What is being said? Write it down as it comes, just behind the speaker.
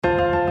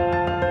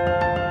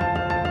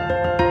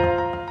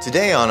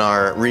Today on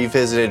our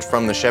Revisited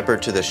from the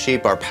Shepherd to the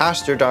Sheep, our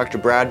pastor, Dr.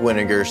 Brad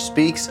Winiger,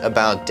 speaks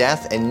about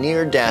death and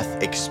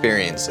near-death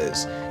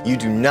experiences. You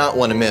do not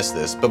want to miss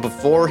this, but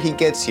before he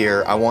gets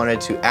here, I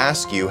wanted to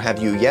ask you, have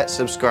you yet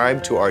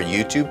subscribed to our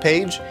YouTube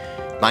page?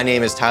 My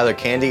name is Tyler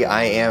Candy.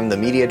 I am the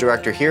media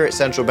director here at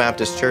Central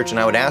Baptist Church,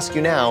 and I would ask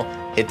you now,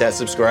 hit that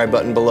subscribe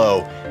button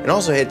below, and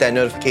also hit that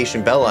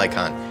notification bell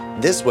icon.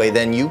 This way,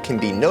 then, you can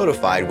be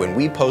notified when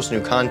we post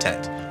new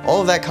content. All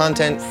of that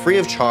content, free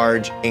of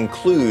charge,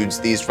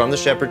 includes these From the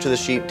Shepherd to the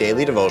Sheep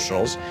daily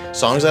devotionals,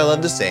 Songs I Love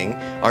to Sing,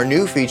 our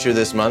new feature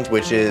this month,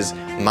 which is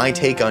My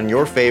Take on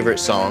Your Favorite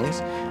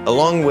Songs,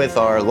 along with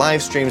our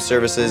live stream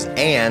services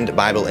and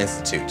Bible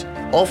Institute.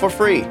 All for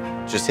free.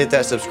 Just hit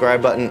that subscribe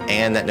button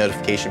and that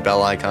notification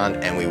bell icon,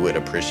 and we would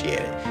appreciate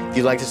it. If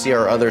you'd like to see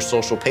our other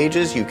social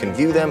pages, you can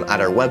view them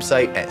at our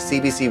website at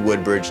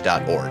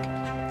cbcwoodbridge.org.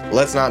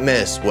 Let's not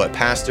miss what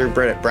Pastor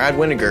Brad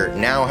Winiger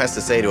now has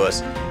to say to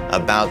us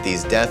about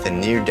these death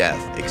and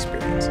near-death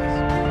experiences.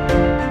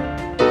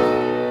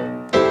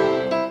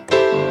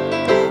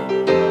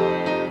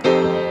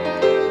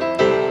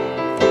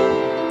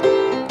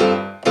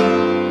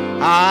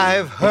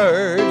 I've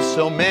heard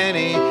so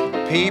many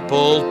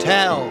people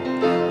tell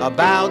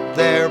about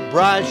their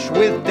brush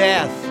with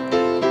death,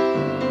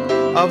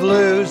 of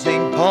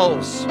losing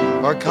pulse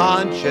or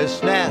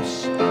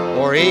consciousness,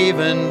 or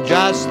even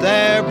just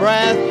their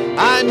breath.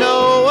 I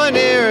know a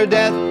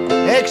near-death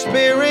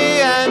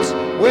experience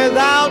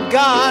without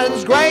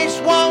God's grace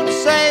won't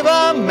save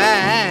a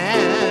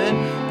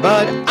man,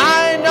 but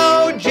I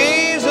know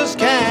Jesus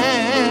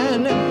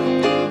can.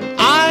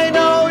 I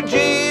know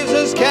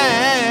Jesus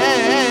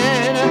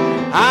can.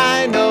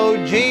 I know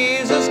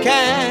Jesus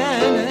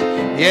can.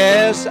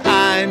 Yes,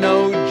 I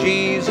know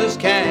Jesus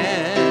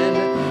can.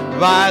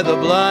 By the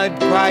blood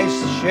Christ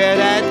shed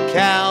at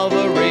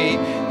Calvary,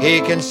 He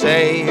can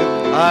save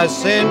a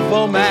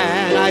sinful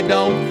man. I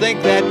don't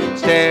think that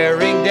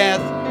staring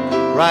death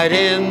right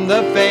in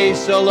the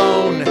face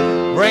alone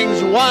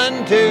brings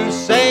one to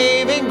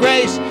saving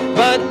grace,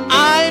 but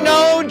I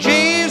know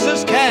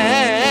Jesus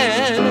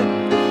can.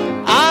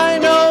 I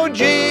know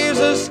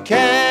Jesus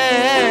can.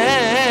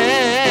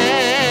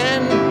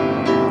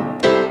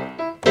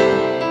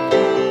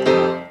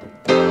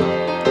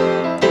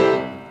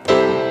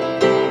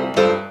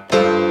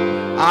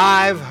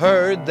 I've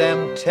heard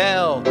them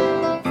tell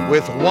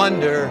with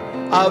wonder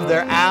of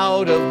their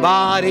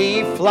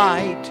out-of-body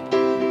flight,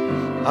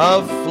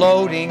 of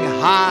floating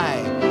high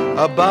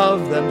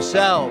above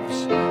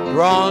themselves,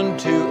 drawn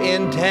to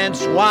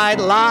intense white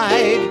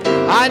light.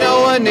 I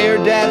know a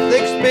near-death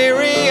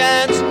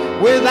experience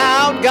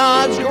without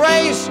God's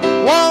grace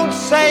won't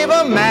save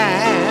a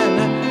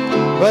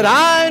man, but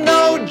I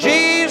know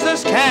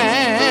Jesus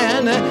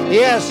can.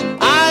 Yes,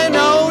 I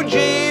know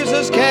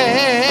Jesus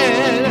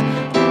can.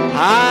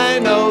 I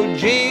know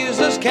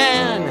Jesus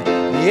can.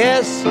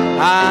 Yes,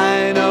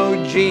 I know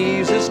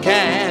Jesus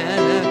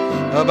can.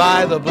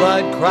 By the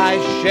blood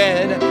Christ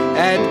shed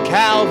at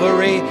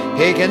Calvary,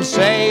 He can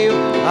save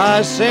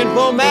a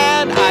sinful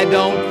man. I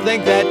don't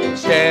think that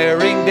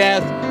staring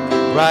death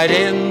right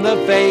in the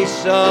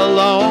face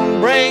alone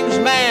brings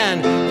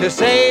man to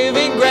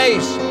saving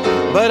grace,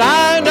 but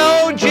I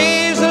know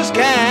Jesus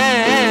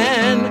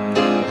can.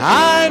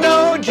 I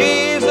know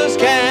Jesus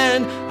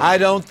can. I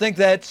don't think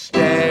that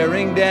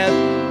staring death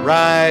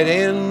right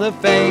in the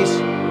face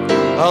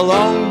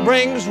alone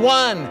brings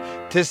one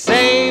to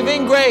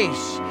saving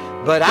grace,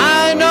 but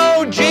I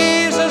know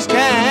Jesus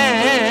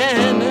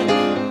can.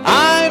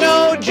 I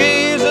know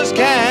Jesus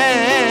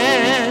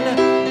can.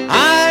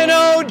 I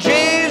know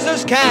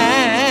Jesus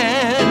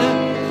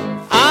can.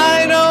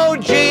 I know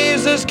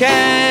Jesus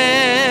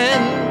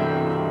can.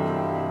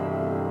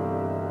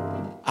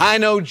 I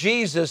know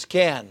Jesus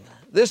can.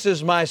 This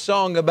is my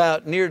song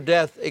about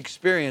near-death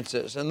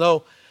experiences. And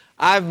though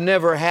I've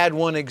never had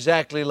one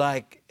exactly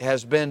like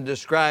has been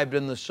described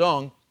in the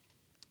song,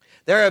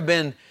 there have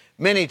been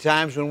many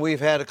times when we've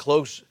had a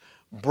close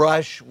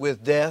brush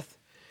with death,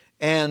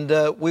 and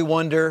we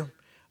wonder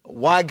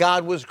why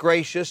God was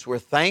gracious. We're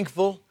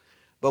thankful,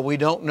 but we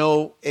don't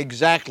know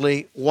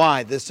exactly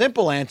why. The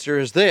simple answer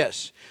is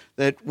this,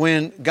 that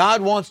when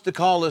God wants to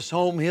call us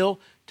home, He'll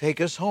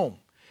take us home.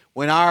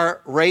 When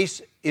our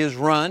race is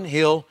run,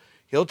 He'll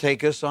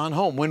take us on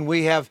home. When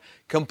we have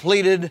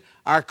completed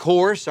our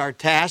course, our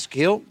task,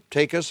 He'll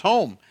take us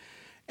home.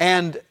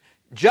 And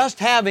just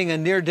having a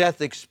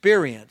near-death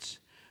experience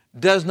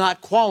does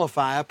not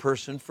qualify a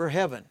person for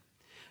heaven.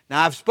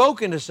 Now, I've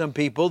spoken to some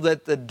people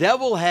that the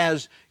devil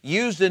has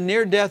used a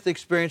near-death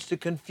experience to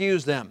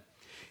confuse them.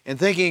 And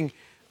thinking,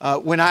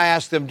 when I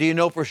ask them, do you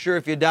know for sure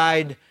if you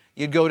died,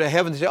 you'd go to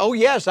heaven? They say, oh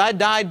yes, I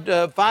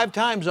died 5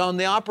 times on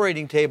the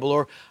operating table,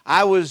 or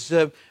I was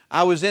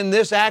in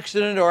this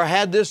accident, or I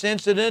had this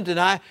incident, and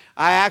I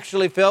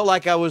actually felt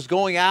like I was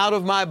going out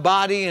of my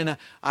body, and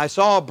I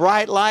saw a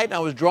bright light, and I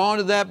was drawn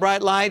to that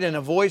bright light, and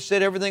a voice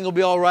said, everything will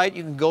be all right,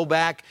 you can go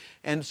back,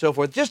 and so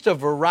forth. Just a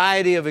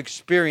variety of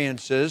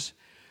experiences,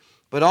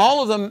 but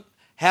all of them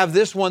have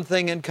this one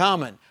thing in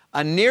common.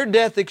 A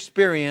near-death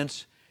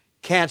experience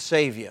can't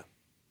save you.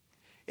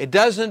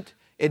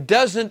 It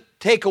doesn't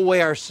take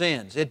away our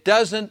sins. It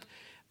doesn't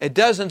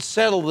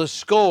settle the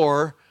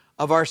score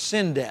of our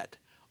sin debt.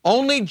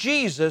 Only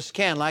Jesus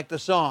can, like the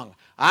song.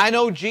 I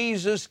know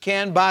Jesus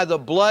can, by the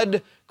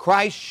blood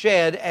Christ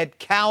shed at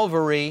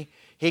Calvary,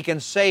 He can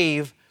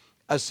save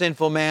a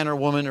sinful man or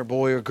woman or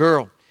boy or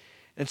girl.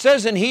 It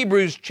says in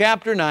Hebrews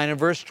chapter 9 and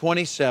verse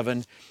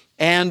 27,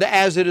 and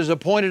as it is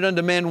appointed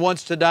unto men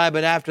once to die,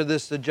 but after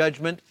this the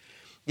judgment.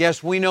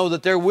 Yes, we know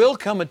that there will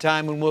come a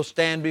time when we'll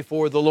stand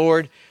before the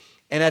Lord,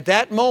 and at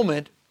that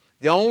moment,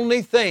 the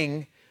only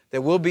thing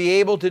that we'll be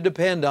able to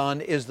depend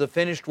on is the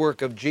finished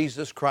work of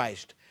Jesus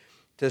Christ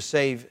to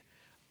save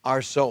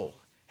our soul.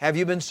 Have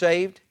you been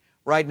saved?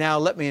 Right now,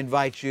 let me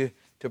invite you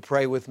to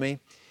pray with me.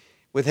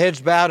 With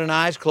heads bowed and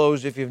eyes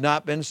closed, if you've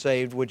not been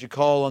saved, would you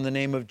call on the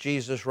name of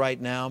Jesus right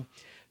now?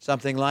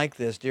 Something like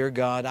this: Dear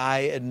God, I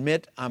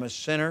admit I'm a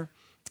sinner.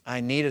 I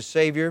need a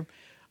Savior.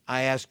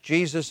 I ask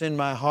Jesus in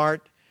my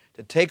heart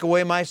to take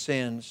away my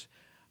sins.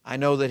 I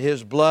know that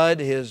His blood,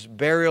 His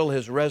burial,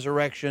 His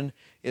resurrection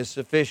is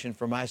sufficient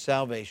for my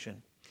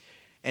salvation.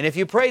 And if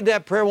you prayed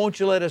that prayer, won't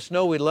you let us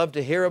know? We'd love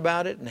to hear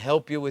about it and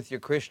help you with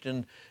your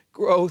Christian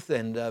growth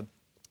and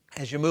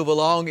as you move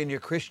along in your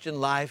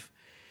Christian life.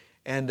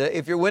 And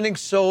if you're winning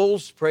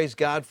souls, praise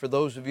God for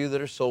those of you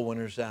that are soul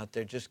winners out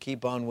there. Just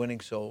keep on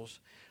winning souls.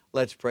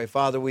 Let's pray.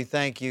 Father, we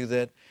thank You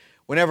that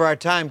whenever our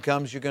time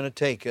comes, You're going to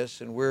take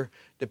us, and we're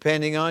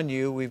depending on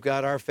You. We've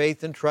got our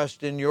faith and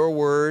trust in Your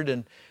Word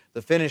and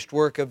the finished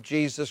work of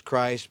Jesus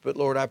Christ. But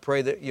Lord, I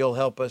pray that You'll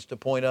help us to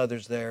point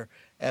others there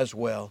as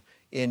well.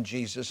 In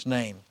Jesus'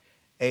 name,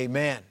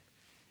 amen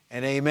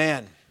and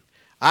amen.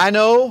 I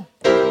know,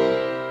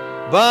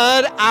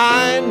 but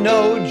I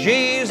know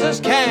Jesus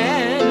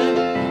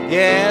can.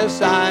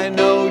 Yes, I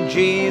know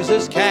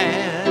Jesus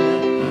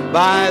can.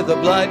 By the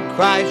blood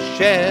Christ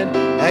shed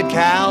at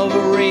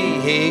Calvary,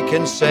 He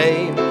can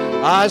save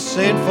a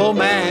sinful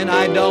man.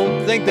 I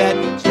don't think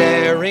that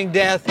staring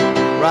death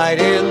right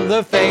in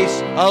the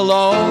face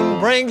alone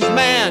brings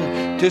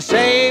man to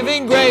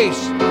saving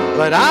grace.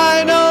 But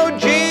I know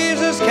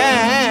Jesus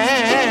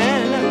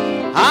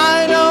can.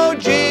 I know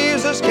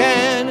Jesus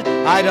can.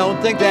 I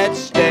don't think that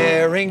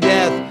staring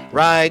death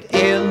right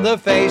in the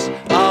face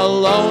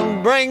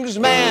alone brings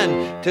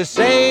man to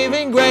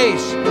saving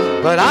grace.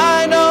 But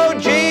I know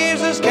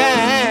Jesus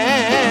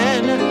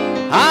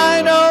can.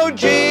 I know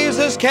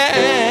Jesus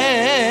can.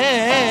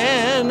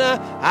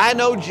 I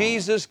know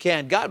Jesus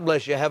can. God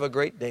bless you. Have a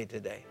great day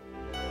today.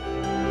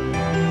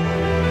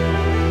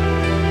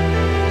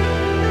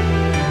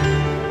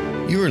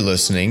 You are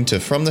listening to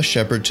From the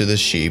Shepherd to the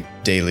Sheep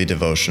Daily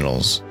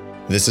Devotionals.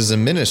 This is a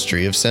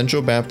ministry of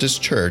Central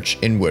Baptist Church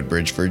in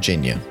Woodbridge,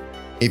 Virginia.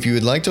 If you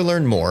would like to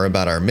learn more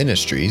about our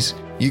ministries,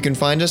 you can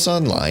find us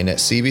online at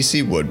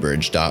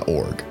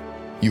cbcwoodbridge.org.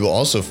 You will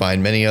also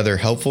find many other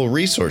helpful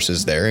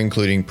resources there,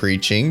 including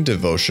preaching,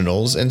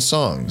 devotionals, and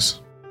songs.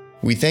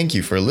 We thank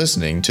you for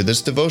listening to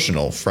this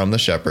devotional From the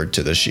Shepherd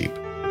to the Sheep.